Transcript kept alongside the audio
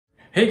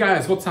Hey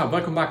guys, what's up?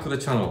 Welcome back to the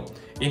channel.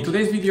 In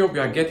today's video, we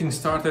are getting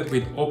started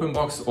with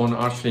OpenBox on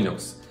Arch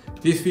Linux.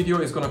 This video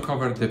is going to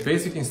cover the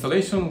basic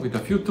installation with a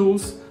few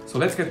tools, so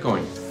let's get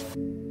going.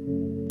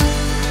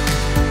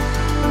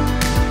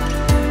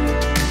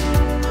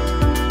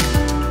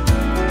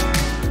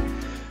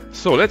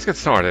 So let's get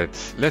started.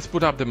 Let's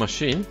put up the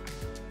machine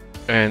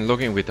and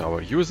log in with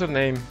our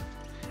username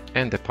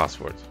and the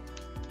password.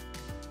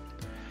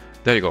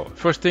 There you go.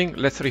 First thing,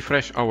 let's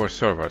refresh our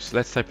servers.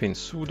 Let's type in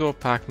sudo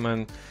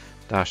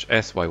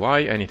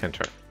pacman-syy and hit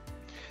enter.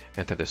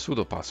 Enter the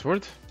sudo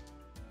password.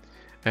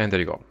 And there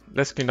you go.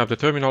 Let's clean up the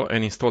terminal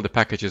and install the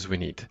packages we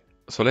need.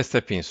 So let's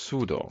type in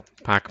sudo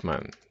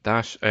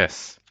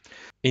pacman-s.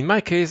 In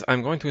my case,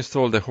 I'm going to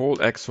install the whole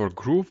Xorg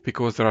group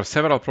because there are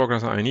several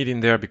programs I need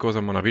in there because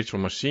I'm on a virtual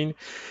machine.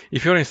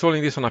 If you're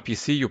installing this on a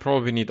PC, you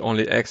probably need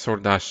only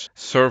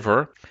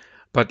Xorg-server.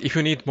 But if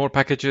you need more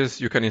packages,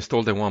 you can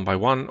install them one by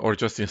one or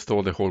just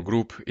install the whole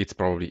group. It's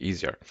probably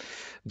easier.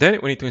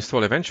 Then we need to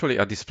install eventually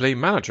a display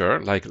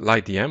manager like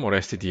LightDM or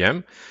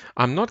STDM.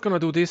 I'm not going to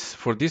do this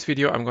for this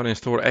video. I'm going to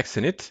install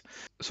Xinit.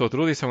 So to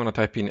do this, I'm going to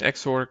type in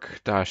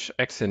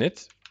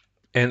xorg-xinit.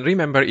 And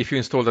remember, if you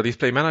install the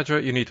display manager,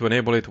 you need to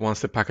enable it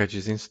once the package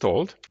is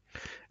installed.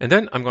 And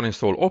then I'm going to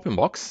install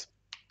OpenBox.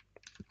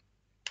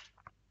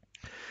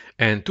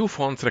 And two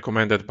fonts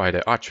recommended by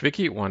the Arch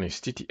Wiki. One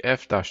is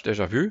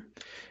TTF-Deja-Vu.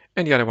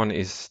 And the other one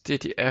is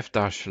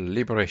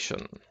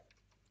TTF-Liberation.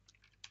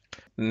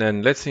 And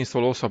then let's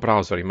install also a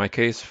browser, in my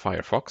case,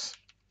 Firefox.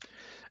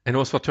 And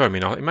also a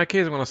terminal. In my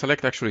case, I'm going to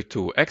select actually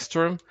two,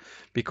 Xterm,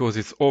 because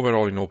it's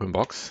overall in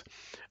OpenBox.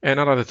 And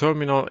another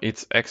terminal,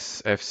 it's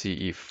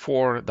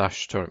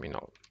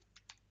XFCE4-terminal.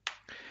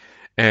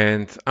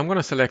 And I'm going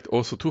to select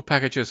also two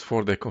packages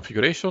for the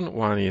configuration.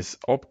 One is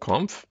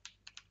opconf,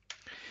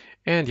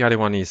 and the other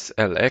one is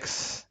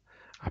lx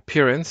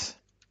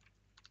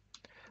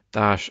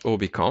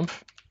appearance-obconf.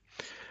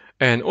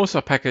 And also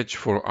a package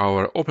for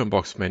our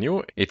OpenBox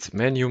menu. It's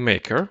menu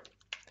maker.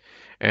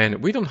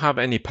 And we don't have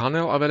any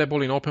panel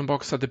available in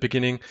OpenBox at the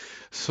beginning,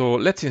 so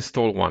let's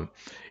install one.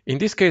 In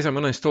this case, I'm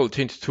going to install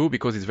Tint2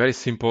 because it's very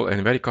simple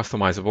and very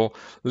customizable.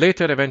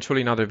 Later, eventually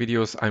in other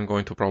videos, I'm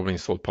going to probably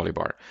install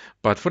Polybar.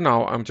 But for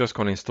now, I'm just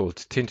going to install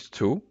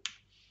Tint2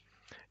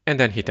 and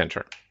then hit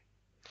enter.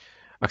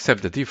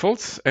 Accept the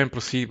defaults and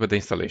proceed with the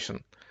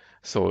installation.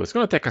 So it's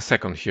going to take a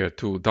second here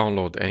to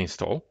download and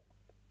install.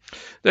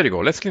 There you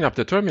go. Let's clean up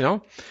the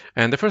terminal.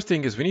 And the first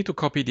thing is we need to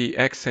copy the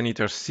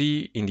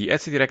xinit-rc in the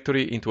etc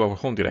directory into our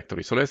home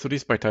directory. So let's do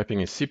this by typing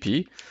in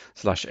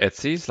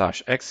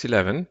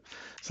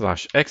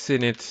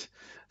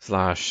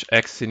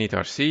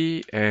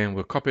cp/etc/xilevn/xinit/xinitrc, and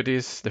we'll copy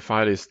this. The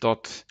file is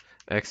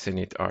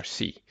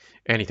 .xinitrc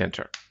and hit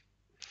enter.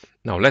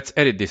 Now let's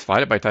edit this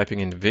file by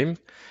typing in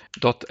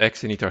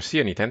vim.xinitrc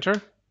and hit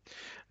enter.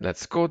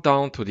 Let's go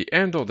down to the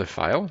end of the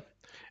file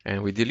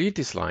and we delete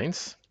these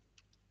lines.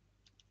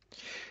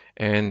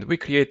 And we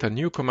create a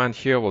new command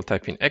here. We'll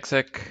type in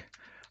exec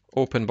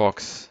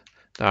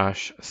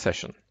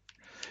openbox-session.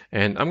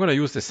 And I'm going to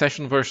use the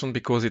session version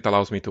because it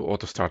allows me to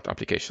auto start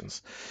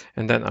applications.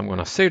 And then I'm going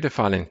to save the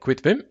file and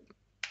quit Vim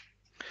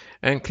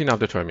and clean up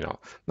the terminal.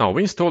 Now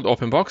we installed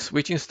OpenBox,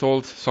 which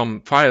installed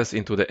some files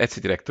into the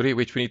etc directory,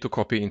 which we need to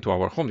copy into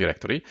our home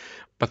directory.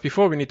 But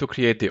before we need to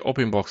create the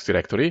OpenBox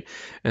directory.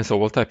 And so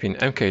we'll type in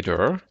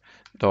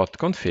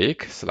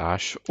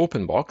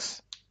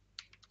mkdir.config/openbox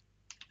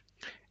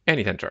and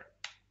hit enter.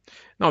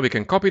 Now we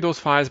can copy those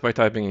files by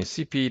typing in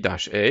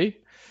cp-a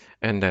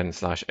and then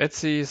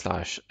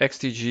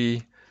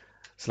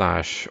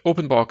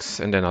 /etc/xtg/openbox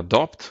and then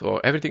adopt,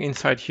 or everything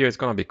inside here is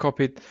going to be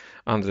copied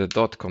under the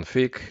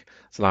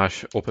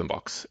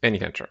 .config/openbox and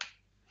hit enter.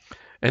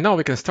 And now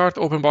we can start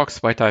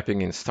OpenBox by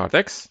typing in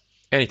startx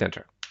and hit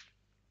enter.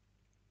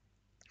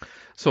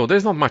 So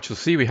there's not much to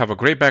see. We have a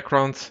gray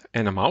background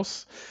and a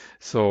mouse.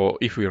 So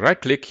if we right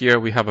click here,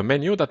 we have a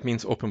menu. That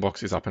means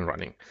OpenBox is up and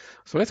running.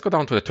 So let's go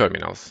down to the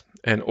terminals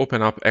and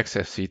open up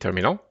XFC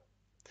terminal.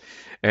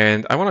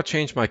 And I want to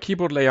change my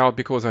keyboard layout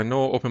because I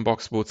know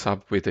OpenBox boots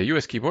up with a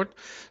US keyboard.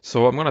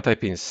 So I'm going to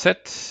type in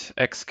set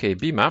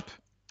xkbmap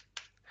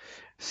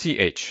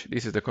ch.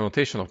 This is the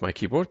connotation of my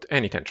keyboard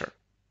and hit enter.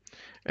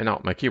 And now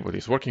my keyboard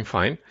is working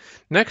fine.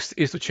 Next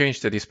is to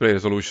change the display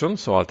resolution.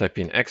 So I'll type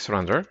in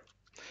xrender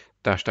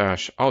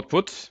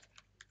 --output.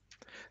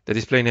 The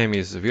display name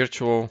is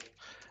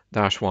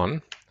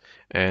virtual-1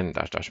 and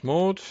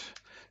 --mode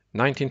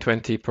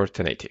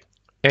 1920x1080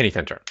 and hit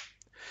enter.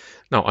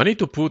 Now I need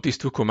to put these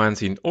two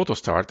commands in auto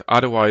start,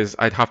 otherwise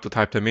I'd have to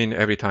type them in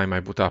every time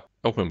I boot up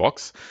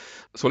OpenBox.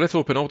 So let's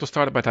open auto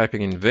start by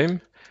typing in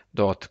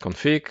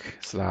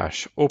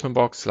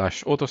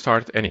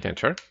vim.config/openbox/autostart and hit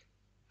enter.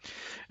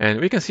 And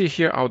we can see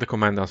here how the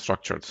command are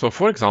structured. So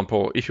for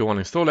example, if you want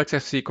to install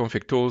XFC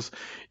config tools,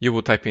 you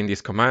would type in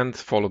this command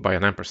followed by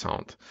an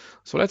ampersand.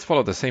 So let's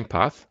follow the same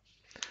path.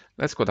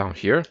 Let's go down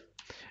here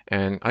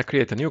and I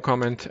create a new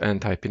comment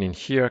and type in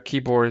here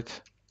keyboard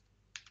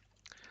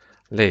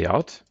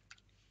layout.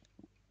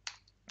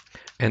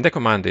 And the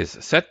command is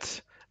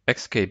set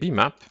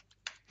xkbmap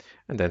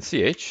and then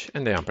ch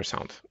and the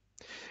ampersand.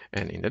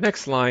 And in the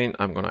next line,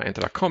 I'm going to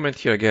enter a comment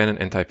here again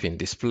and type in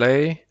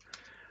display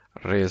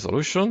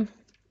resolution.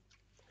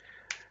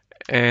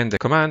 And the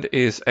command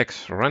is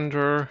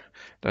xrender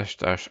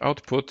 --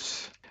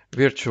 output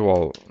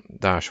virtual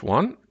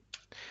 -1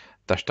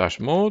 --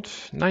 mode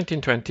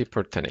 1920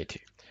 per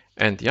 1080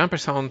 and the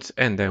ampersand,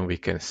 and then we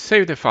can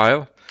save the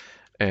file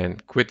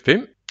and quit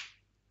Vim.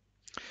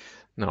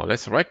 Now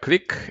let's right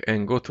click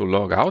and go to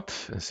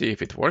logout and see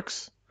if it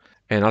works.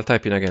 And I'll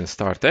type in again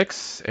start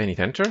X and hit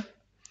enter.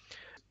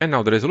 And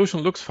now the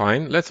resolution looks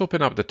fine. Let's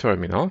open up the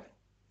terminal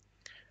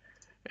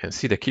and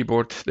see the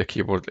keyboard. The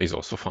keyboard is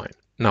also fine.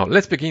 Now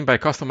let's begin by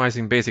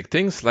customizing basic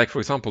things, like for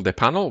example the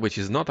panel, which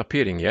is not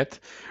appearing yet.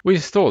 We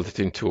installed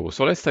Tint 2,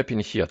 so let's type in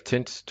here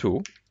Tint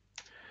 2.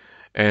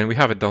 And we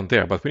have it down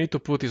there, but we need to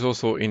put this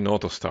also in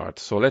auto start.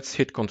 So let's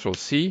hit Ctrl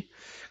C,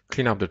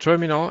 clean up the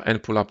terminal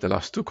and pull up the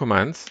last two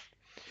commands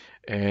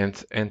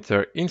and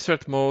enter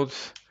insert mode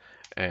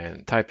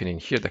and type in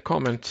here the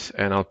comment,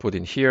 and I'll put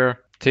in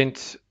here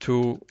Tint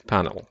 2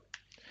 panel.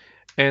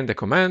 And the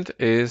command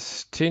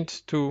is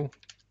Tint 2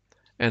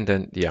 and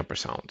then the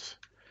ampersand.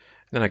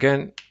 Then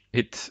again,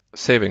 hit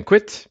save and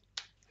quit.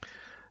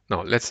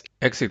 Now let's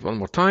exit one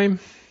more time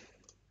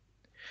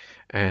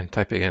and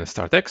type again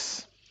start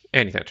X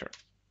and hit enter.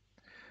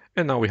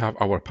 And now we have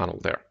our panel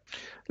there.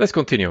 Let's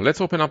continue.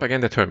 Let's open up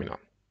again the terminal.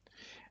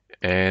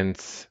 And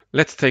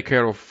let's take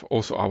care of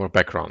also our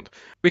background.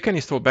 We can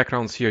install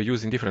backgrounds here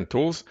using different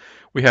tools.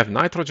 We have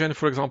Nitrogen,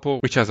 for example,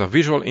 which has a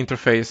visual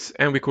interface,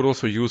 and we could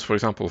also use, for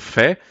example,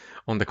 Fe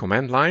on the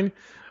command line.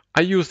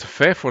 I used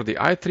Fe for the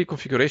i3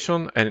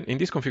 configuration, and in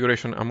this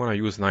configuration, I'm going to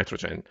use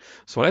Nitrogen.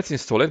 So let's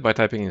install it by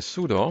typing in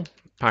sudo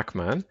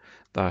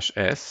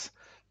pacman-s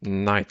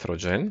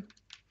nitrogen.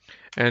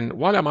 And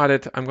while I'm at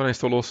it, I'm going to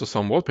install also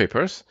some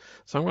wallpapers.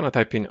 So I'm going to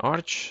type in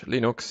arch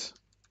linux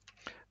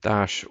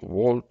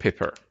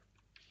 -wallpaper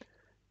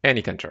and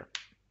hit enter.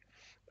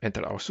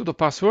 Enter our sudo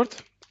password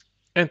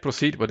and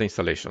proceed with the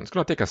installation. It's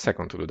going to take a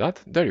second to do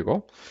that. There you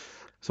go.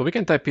 So we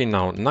can type in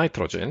now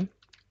nitrogen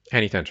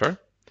and hit enter.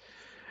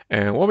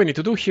 And what we need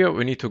to do here,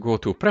 we need to go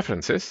to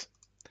preferences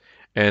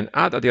and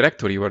add a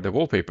directory where the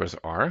wallpapers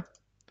are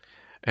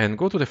and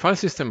go to the file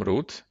system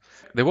root.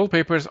 The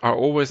wallpapers are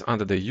always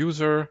under the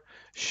user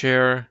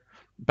share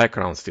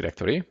backgrounds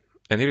directory.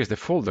 And here is the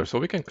folder. So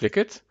we can click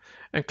it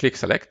and click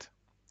select,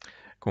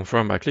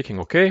 confirm by clicking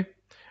OK.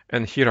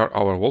 And here are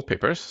our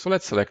wallpapers. So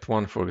let's select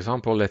one. For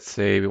example, let's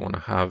say we want to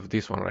have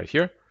this one right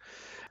here.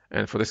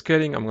 And for the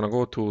scaling, I'm going to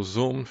go to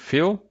zoom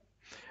fill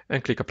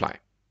and click apply.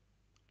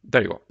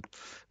 There you go.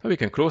 So we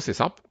can close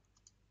this up.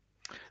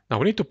 Now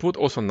we need to put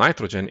also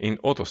nitrogen in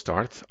auto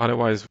start,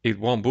 otherwise it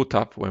won't boot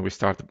up when we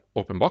start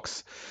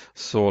OpenBox.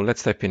 So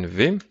let's type in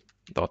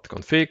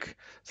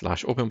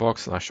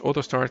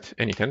vim.config/openbox/auto start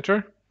and hit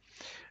enter.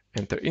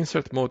 Enter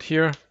insert mode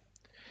here.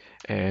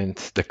 And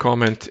the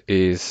comment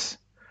is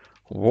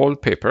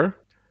wallpaper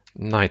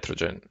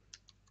nitrogen.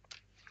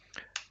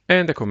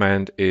 And the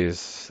command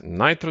is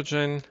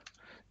nitrogen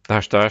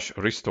 --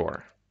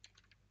 restore.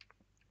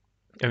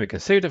 And we can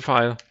save the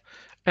file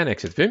and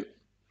exit Vim.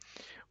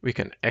 We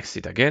can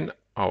exit again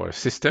our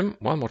system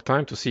one more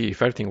time to see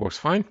if everything works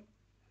fine.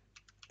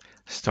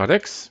 Start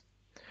X,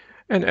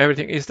 and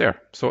everything is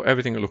there. So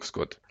everything looks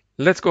good.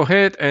 Let's go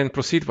ahead and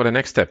proceed for the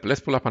next step.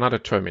 Let's pull up another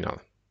terminal.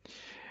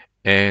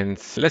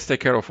 And let's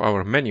take care of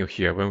our menu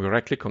here when we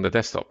right click on the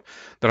desktop.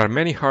 There are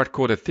many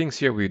hard-coded things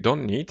here we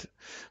don't need.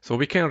 So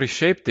we can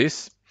reshape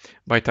this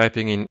by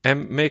typing in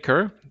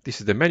mmaker. This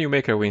is the menu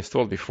maker we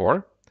installed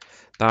before,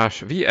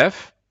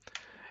 -vf,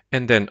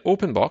 and then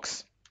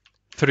OpenBox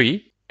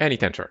 3 and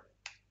hit enter.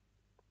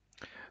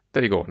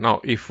 There you go.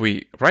 Now, if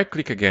we right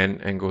click again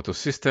and go to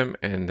system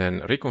and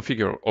then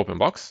reconfigure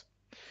OpenBox,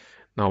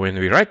 now when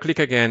we right click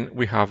again,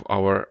 we have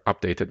our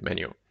updated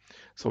menu.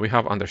 So we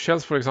have under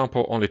shells, for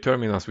example, only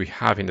terminals we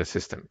have in the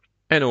system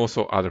and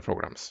also other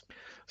programs.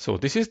 So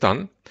this is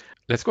done.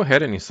 Let's go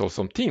ahead and install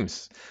some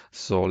themes.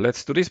 So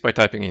let's do this by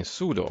typing in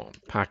sudo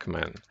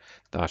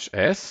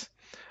pacman-s.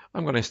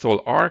 I'm going to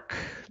install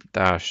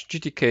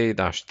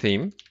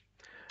arc-gtk-theme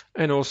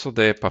and also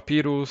the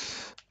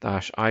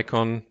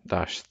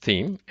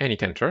papyrus-icon-theme and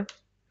hit enter.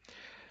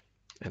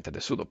 Enter the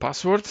sudo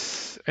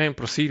passwords and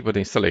proceed with the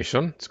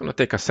installation. It's going to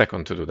take a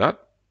second to do that.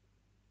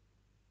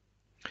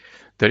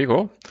 There you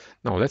go.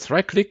 Now let's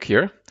right click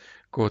here,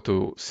 go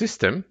to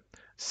System,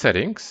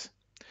 Settings,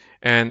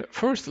 and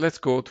first let's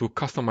go to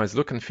Customize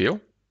Look and Feel.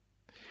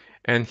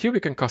 And here we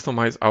can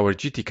customize our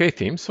GTK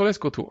theme. So let's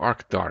go to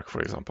Arc Dark,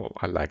 for example.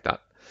 I like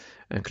that.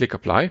 And click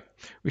Apply.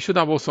 We should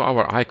have also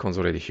our icons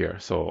already here.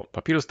 So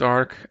Papyrus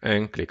Dark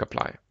and click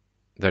Apply.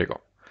 There you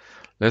go.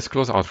 Let's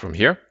close out from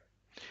here.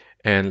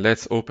 And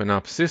let's open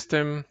up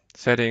System,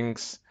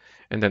 Settings,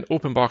 and then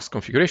OpenBox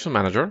Configuration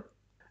Manager.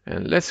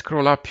 And let's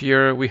scroll up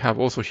here. We have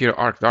also here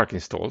Arc Dark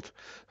installed.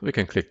 So we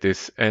can click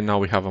this, and now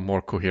we have a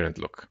more coherent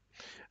look.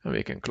 And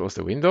we can close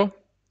the window.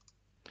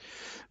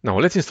 Now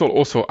let's install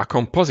also a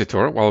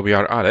compositor while we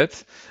are at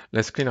it.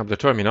 Let's clean up the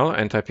terminal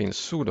and type in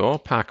sudo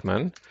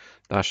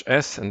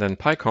pacman-s and then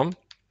pycom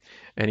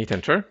and hit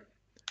enter.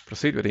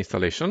 Proceed with the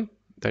installation.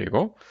 There you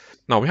go.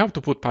 Now we have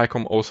to put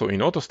PyCom also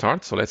in auto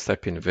start. So let's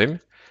type in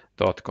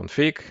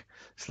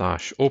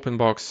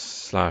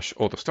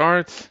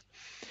vim.config/openbox/autostart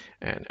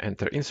and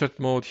enter insert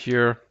mode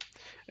here.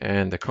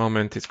 And the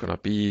comment is going to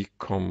be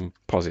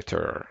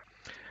compositor.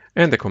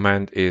 And the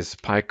command is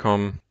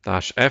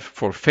pycom-f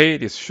for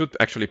fade. This should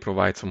actually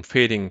provide some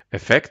fading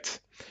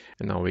effect.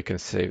 And now we can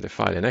save the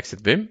file and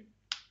exit vim.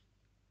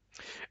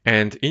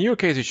 And in your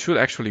case, it should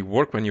actually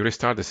work when you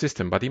restart the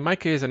system. But in my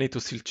case, I need to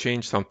still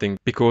change something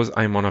because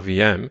I'm on a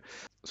VM.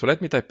 So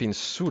let me type in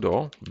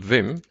sudo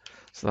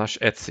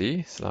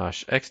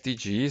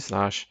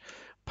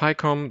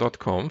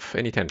vim/etc/xdg/pycom.conf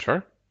and hit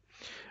enter.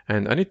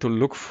 And I need to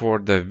look for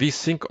the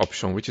vsync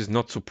option, which is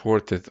not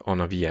supported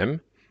on a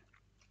VM,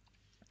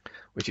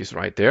 which is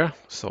right there.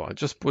 So I'll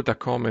just put a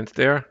comment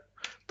there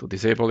to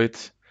disable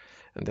it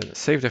and then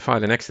save the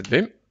file and exit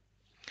vim.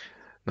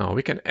 Now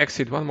we can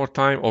exit one more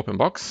time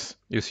OpenBox.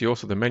 You see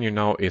also the menu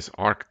now is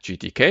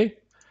arcgtk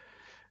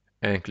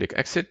and click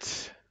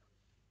exit.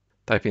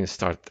 Type in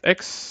start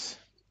X.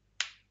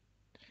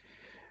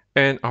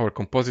 And our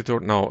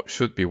compositor now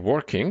should be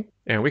working.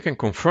 And we can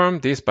confirm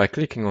this by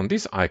clicking on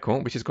this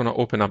icon, which is going to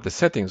open up the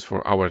settings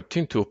for our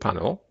Tune Tool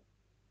panel.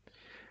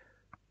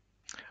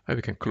 And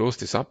we can close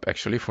this up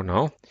actually for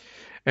now.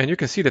 And you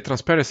can see the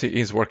transparency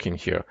is working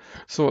here.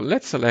 So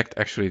let's select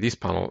actually this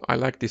panel. I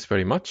like this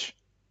very much.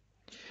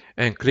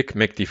 And click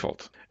Make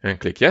Default. And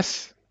click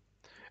Yes.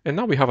 And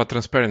now we have a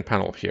transparent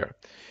panel here.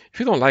 If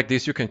you don't like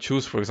this, you can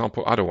choose, for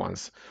example, other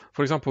ones.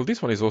 For example,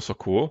 this one is also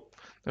cool.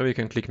 Then we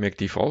can click Make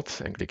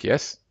Default and click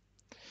Yes.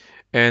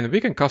 And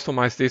we can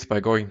customize this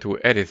by going to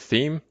Edit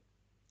Theme.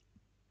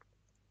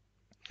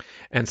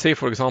 And say,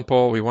 for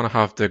example, we want to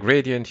have the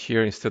gradient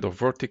here instead of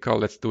vertical.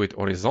 Let's do it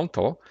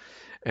horizontal.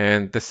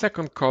 And the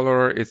second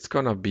color, it's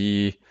going to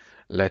be,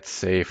 let's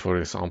say, for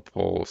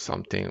example,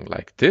 something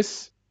like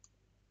this.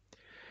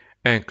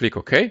 And click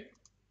OK.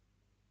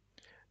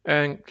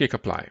 And click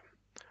Apply.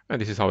 And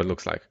this is how it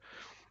looks like.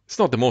 It's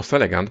not the most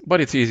elegant,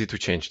 but it's easy to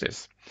change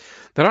this.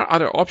 There are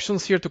other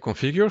options here to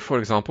configure. For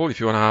example, if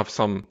you want to have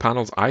some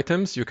panels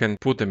items, you can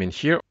put them in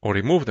here or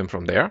remove them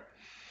from there.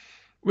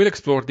 We'll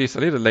explore this a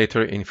little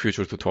later in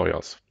future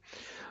tutorials.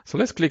 So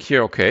let's click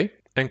here OK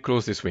and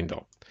close this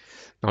window.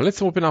 Now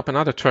let's open up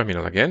another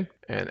terminal again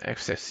and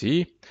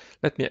XFCE.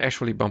 Let me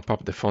actually bump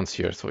up the fonts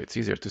here so it's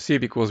easier to see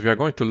because we are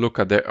going to look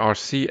at the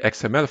RC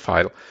XML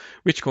file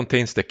which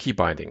contains the key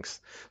bindings.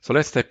 So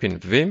let's type in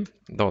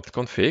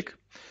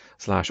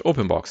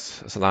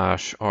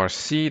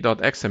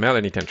vim.config/openbox/rc.xml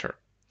and hit enter.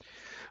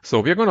 So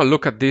we're going to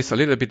look at this a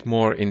little bit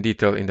more in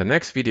detail in the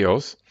next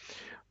videos.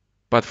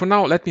 But for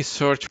now, let me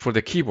search for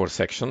the keyboard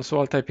section. So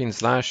I'll type in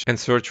 / and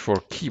search for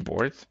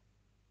keyboard.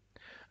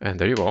 And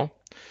there you go.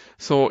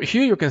 So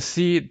here you can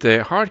see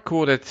the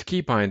hard-coded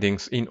key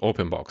bindings in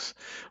OpenBox.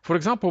 For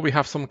example, we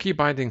have some key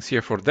bindings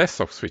here for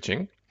desktop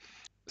switching.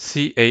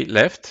 CA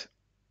left,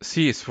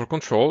 C is for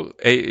control,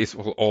 A is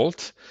for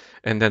alt,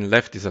 and then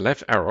left is a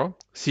left arrow,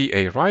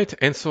 CA right,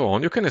 and so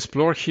on. You can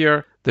explore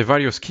here the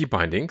various key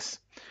bindings.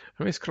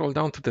 Let me scroll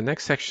down to the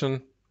next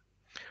section.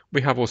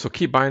 We have also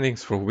key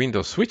bindings for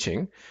Windows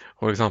switching.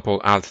 For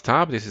example,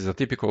 Alt-Tab, this is a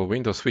typical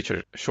Windows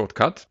switcher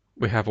shortcut.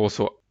 We have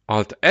also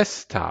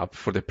Alt-S-Tab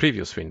for the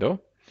previous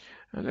window.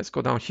 And let's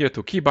go down here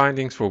to key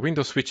bindings for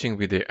Windows switching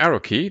with the arrow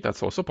key.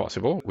 That's also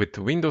possible with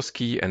the Windows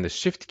key and the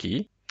Shift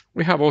key.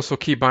 We have also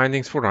key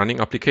bindings for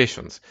running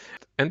applications.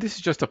 And this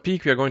is just a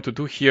peek we are going to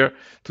do here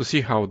to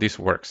see how this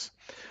works.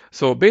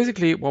 So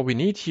basically what we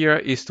need here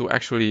is to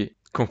actually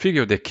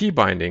configure the key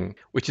binding,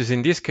 which is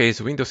in this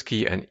case Windows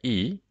key and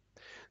E.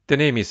 The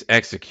name is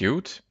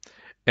execute.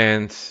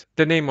 And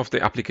the name of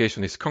the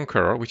application is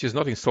Conqueror, which is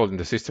not installed in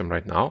the system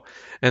right now.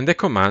 And the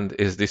command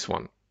is this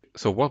one.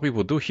 So what we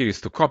will do here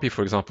is to copy,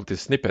 for example,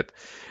 this snippet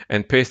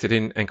and paste it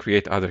in and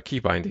create other key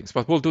bindings.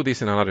 But we'll do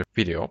this in another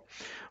video.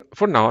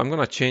 For now, I'm going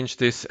to change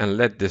this and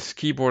let this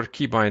keyboard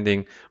key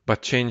binding,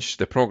 but change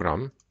the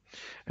program.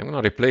 I'm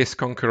going to replace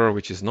Conqueror,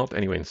 which is not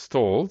anyway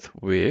installed,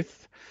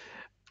 with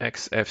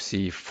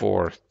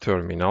XFCE4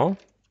 terminal.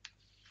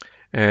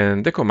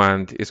 And the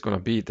command is going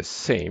to be the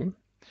same.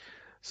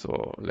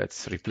 So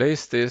let's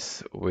replace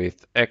this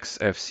with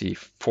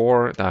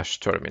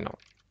XFCE4-terminal.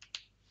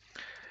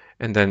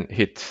 And then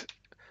hit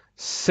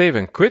save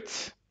and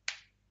quit.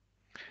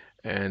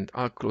 And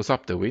I'll close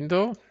up the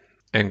window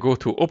and go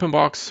to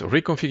OpenBox,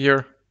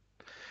 reconfigure,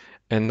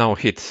 and now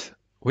hit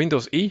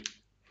Windows E,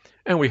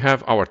 and we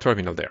have our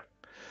terminal there.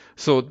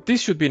 So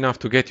this should be enough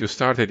to get you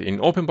started in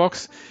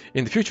OpenBox.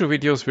 In the future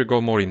videos, we'll go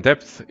more in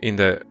depth in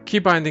the key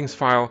bindings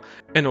file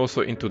and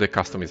also into the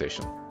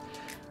customization.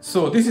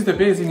 So this is the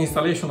basic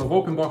installation of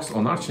OpenBox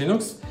on Arch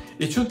Linux.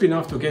 It should be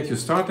enough to get you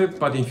started,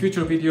 but in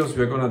future videos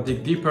we're going to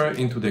dig deeper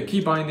into the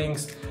key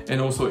bindings and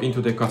also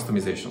into the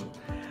customization.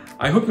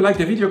 I hope you liked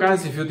the video,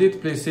 guys. If you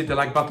did, please hit the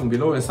like button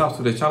below and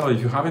subscribe to the channel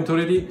if you haven't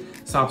already.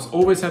 Subs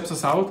always helps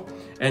us out.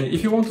 And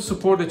if you want to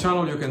support the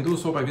channel, you can do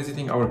so by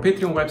visiting our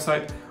Patreon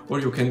website, or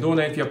you can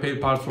donate via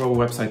PayPal through our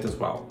website as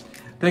well.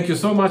 Thank you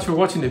so much for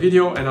watching the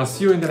video, and I'll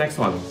see you in the next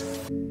one.